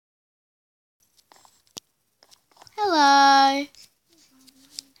Hello.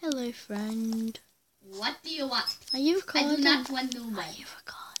 Hello, friend. What do you want? Are you recording? I do not want to know. Are you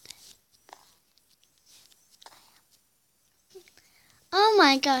recording? Oh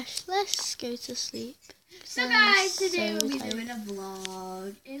my gosh, let's go to sleep. So guys, today we'll be doing a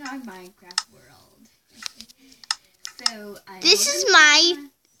vlog in our Minecraft world. This is my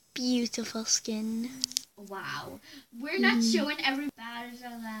beautiful skin. Wow. We're not showing every bad is our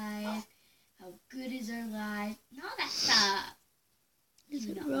life, how good is our life, and all that stuff. Is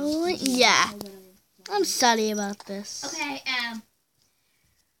it rolling? Yeah. I'm sorry about this. Okay,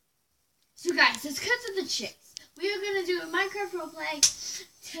 so guys, let's cut to the chase. We are going to do a Minecraft roleplay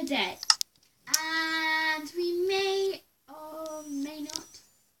today. And we may or may not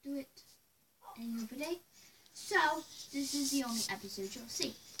do it any other day. So, this is the only episode you'll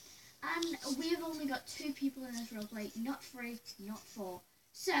see. And we have only got 2 people in this roleplay, not 3, not 4.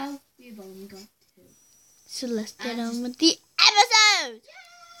 So, we have only got 2. So let's get on with the episode! Yeah!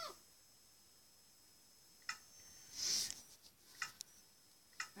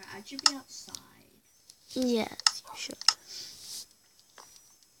 I should be outside. Yes, you should.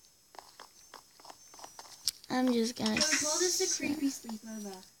 I'm just gonna... So we call this the creepy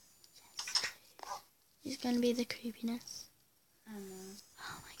sleepover. It's gonna be the creepiness. I know.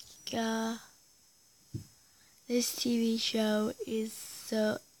 Oh my god. This TV show is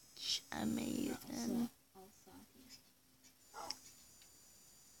such amazing.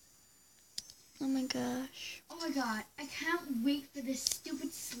 Oh my gosh. Oh my god, I can't wait for this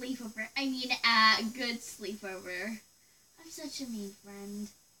stupid sleepover. I mean, good sleepover. I'm such a mean friend.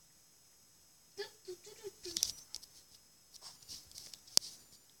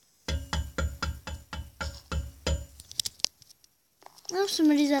 Oh,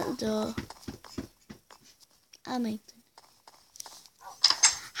 somebody's at the door. I'll make them.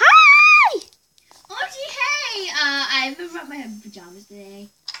 Hi! Oh, gee, hey! I haven't brought my pajamas today.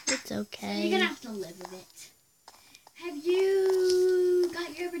 It's okay. So you're gonna have to live with it. Have you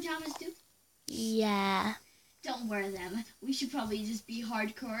got your pajamas too? Yeah. Don't wear them. We should probably just be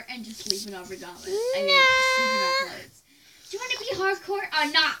hardcore and just sleep in our pajamas. No. I mean, sleep in our clothes. Do you want to be hardcore or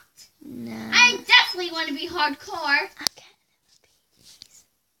not? No. I definitely want to be hardcore. Okay.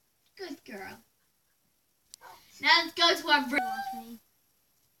 Good girl. Now let's go to our room.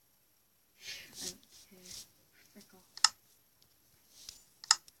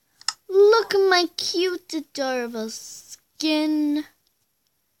 Look at my cute, adorable skin.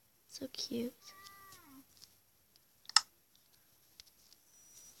 So cute.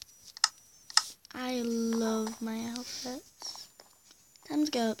 I love my outfits. Time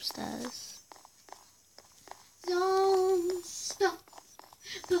to go upstairs. Don't stop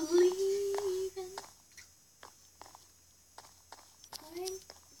believing. Yes.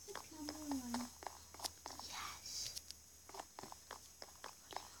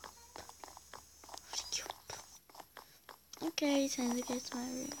 Okay, time to go to my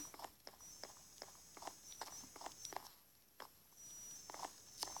room.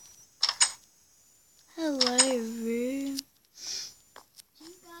 Hello, room. Do you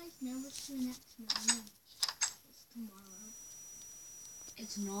guys know what's the next moment? It's tomorrow.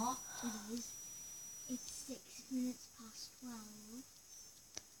 It's not. It is. It's 6 minutes past 12.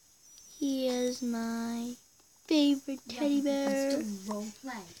 Here's my favorite teddy bear. We can still role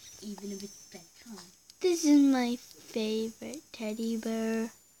play, even if it's bedtime. This is my favorite teddy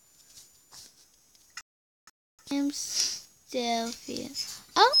bear. I'm still feeling.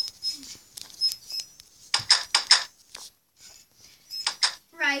 Oh!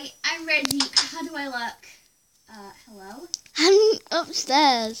 Right, I'm ready. How do I look? Hello? I'm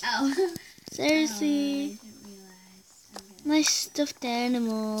upstairs. Oh. Seriously. I didn't realize. My stuffed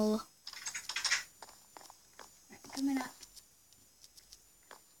animal. Right, coming up.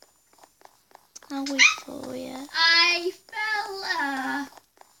 I'll wait for you. I fell.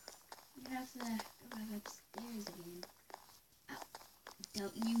 You have to go back upstairs again. Oh,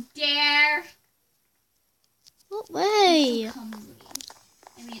 don't you dare! What way? I'm so clumsy.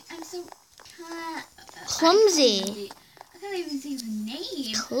 I mean, I'm so Clumsy. I can't even say the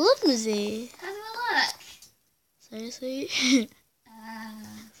name. Clumsy. How do I look? Seriously? Uh.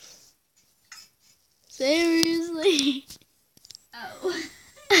 Seriously? Oh.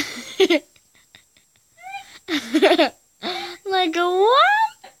 Like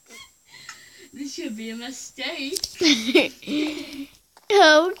what? This should be a mistake.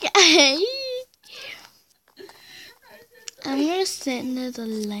 Okay. I'm gonna sit under the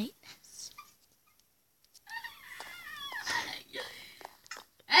lightness.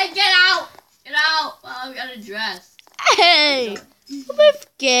 Hey, get out! Get out! Well, I've got a dress. Hey! With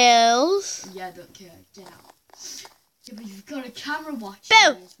girls. Yeah, I don't care. Get out. Yeah, but you've got a camera watching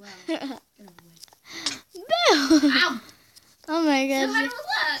Boo! as well. Boo! Ow! Oh my god. So how do it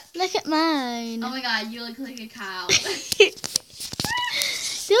look? Look at mine. Oh my god, you look like a cow. Do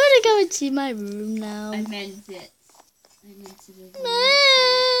you want to go and see my room now? I meant it. I meant it.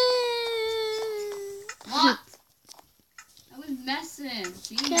 What? I was messing.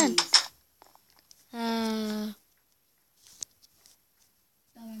 Ken. Jeez. Darren,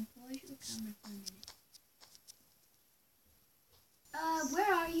 pause your camera for a minute.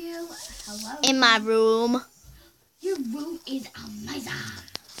 Where are you? Hello? In my room. Your room is amazing.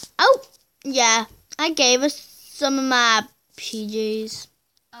 Oh, yeah. I gave us some of my PJs.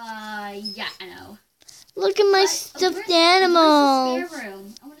 Yeah, I know. Look at my stuffed animal. Where's the spare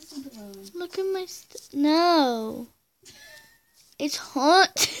room? I want to sleep alone. Look at my No. It's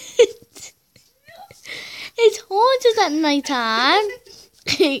haunted. It's haunted at night time.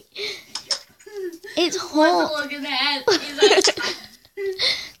 It's haunted. Look at that. He's like,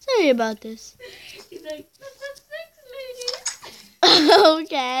 Sorry about this. he's like, that's a sex lady.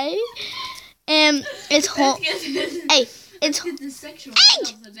 Okay. It's haunted. Hey, it's Get the sexual Hey!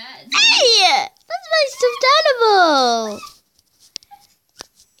 off the bed. Hey! That's my stuffed animal.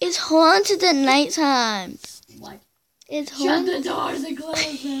 It's haunted at night time. What? It's Shut haunted. the doors and close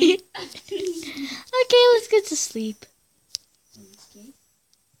them. Okay, let's get to sleep. Okay.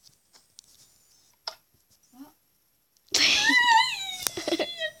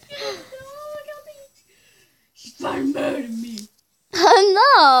 She's trying to murder me.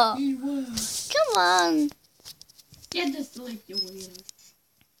 No. He was. Come on. Get to sleep, you weirdo.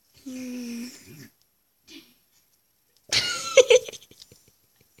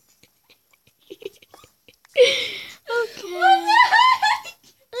 Okay.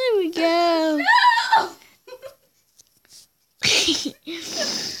 There we go. No!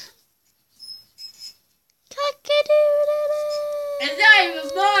 Cock-a-doodle-doo. It's not even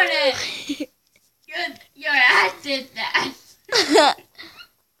morning. Your ass did that.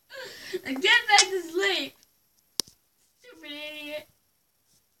 Like, get back to sleep. Stupid idiot.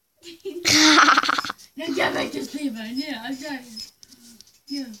 Now get back to sleep. I'm sorry.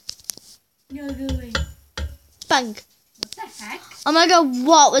 No, go away. Bang. What the heck? Oh my god,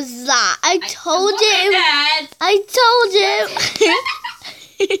 what was that? I told you. That. I told you.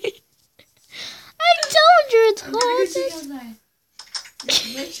 I told you it's I'm gonna go see haunted. outside. There's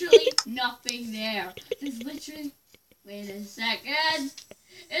literally nothing there. There's literally. Wait a second.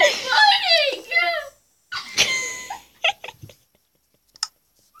 It's floating!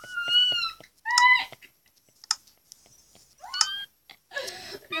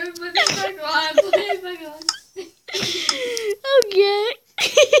 Put this back on. Put it back on. Okay.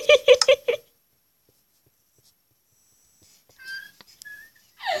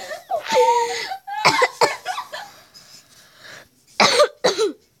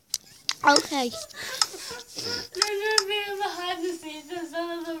 Okay. There's a video behind the scenes of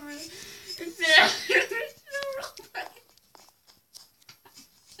some of the room.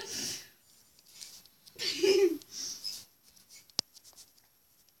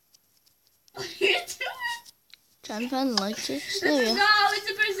 What are you doing? Trying to find the lights. There It's we a go. go. It's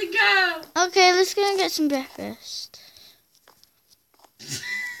supposed to go. Okay, let's go and get some breakfast.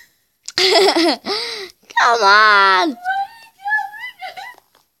 Come on!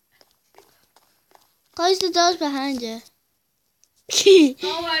 Close the doors behind you. Oh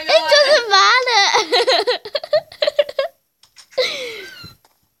my god. It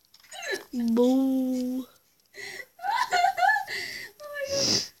doesn't matter. Boo.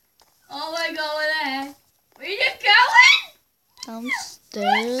 Oh my god, what the heck? Where you going?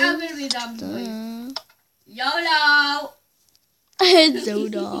 Downstairs. I'm gonna be done for you. Uh, YOLO! It's so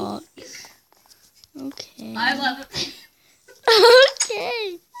dark. Okay. I love it.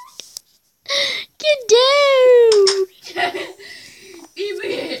 Okay. Get down.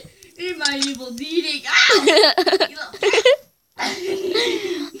 Eat my evil eating. Ow!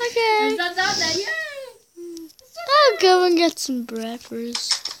 Okay. That's not that. Yay! I'll go and get some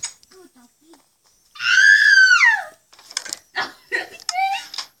breakfast.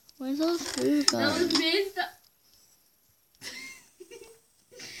 Where's all the food That gone? was me.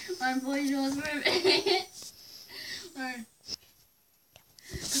 I'm playing yours for a minute. Alright.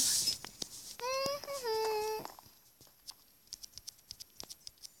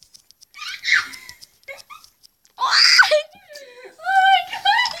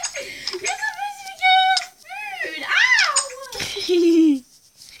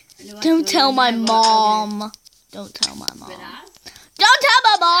 Don't tell my mom. Don't tell my mom. Don't tell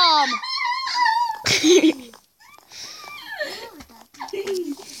my mom. Do you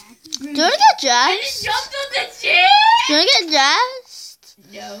want to get I dressed? just jumped on the chair. You wanna get dressed?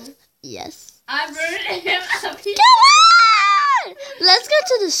 No. Yes. I'm running him up here. Come on! Let's go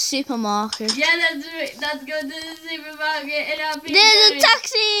to the supermarket. Yeah, let's go to the supermarket and I'll be There's a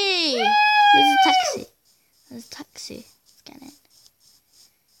taxi! There's a taxi. There's a taxi. Let's get in.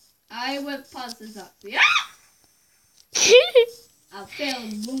 I went past the taxi. I fell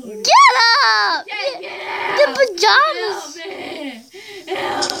moon. Get up! Get out! The pajamas! Help me!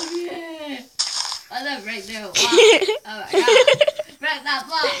 Help me! Oh, that's right there. Wow. Oh my god. Break that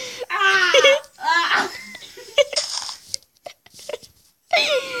block. Ah!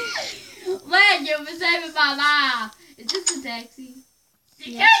 Man, you're saving my life. Is this a taxi?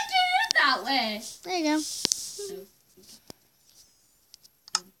 You Yes. can't get in that way. There you go.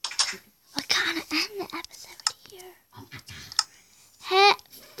 We're gonna end the episode here. Hey,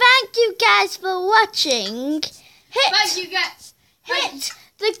 thank you guys for watching. Thank you guys. Hit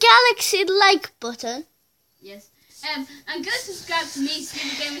the galaxy like button. Yes. And go subscribe to me,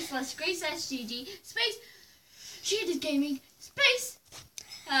 SleepoverGaming/GraceSGG space She Gaming space.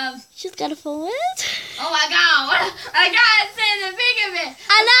 She's got a full word. Oh my god! I gotta say the big of it.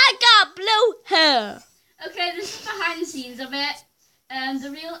 And I got blue hair. Okay, this is behind the scenes of it. The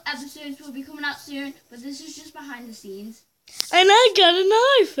real episodes will be coming out soon, but this is just behind the scenes. And I got an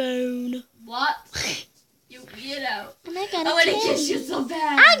iPhone. What? You weirdo. And I got I a want to titty. kiss you so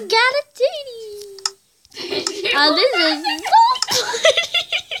bad. I got a titty. Oh, this is so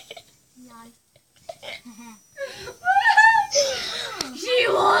She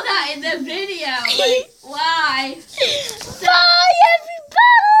wore that in the video. Like, why? Bye,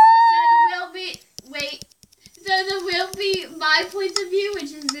 everybody. So there will be my point of view,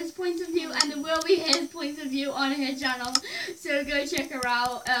 which is this point of view, and there will be his point of view on her channel. So go check her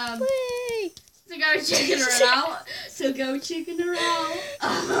out. Wait. So go checking her out. So go checking her out.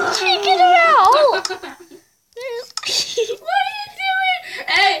 Checking her out. What are you doing?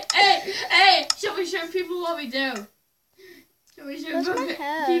 Hey! Shall we show people what we do? Shall we show Where's my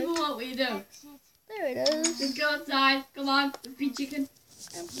head? people what we do? There it is. Let's go outside. Come on. Be chicken.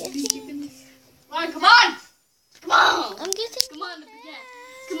 I'm Be chicken. getting. Come on, come on! Come on! I'm getting. Come on,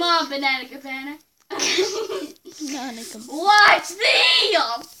 come on, banana cabana. Banana. Watch these!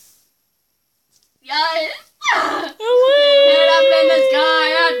 Yes! Away! Head up in the sky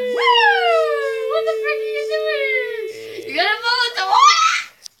and woo! What the frick are you doing? You're gonna fall in the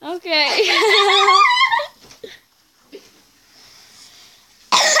water! Okay.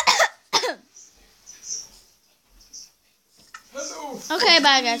 Hello. Okay,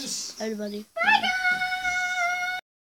 bye guys. Everybody. Bye guys!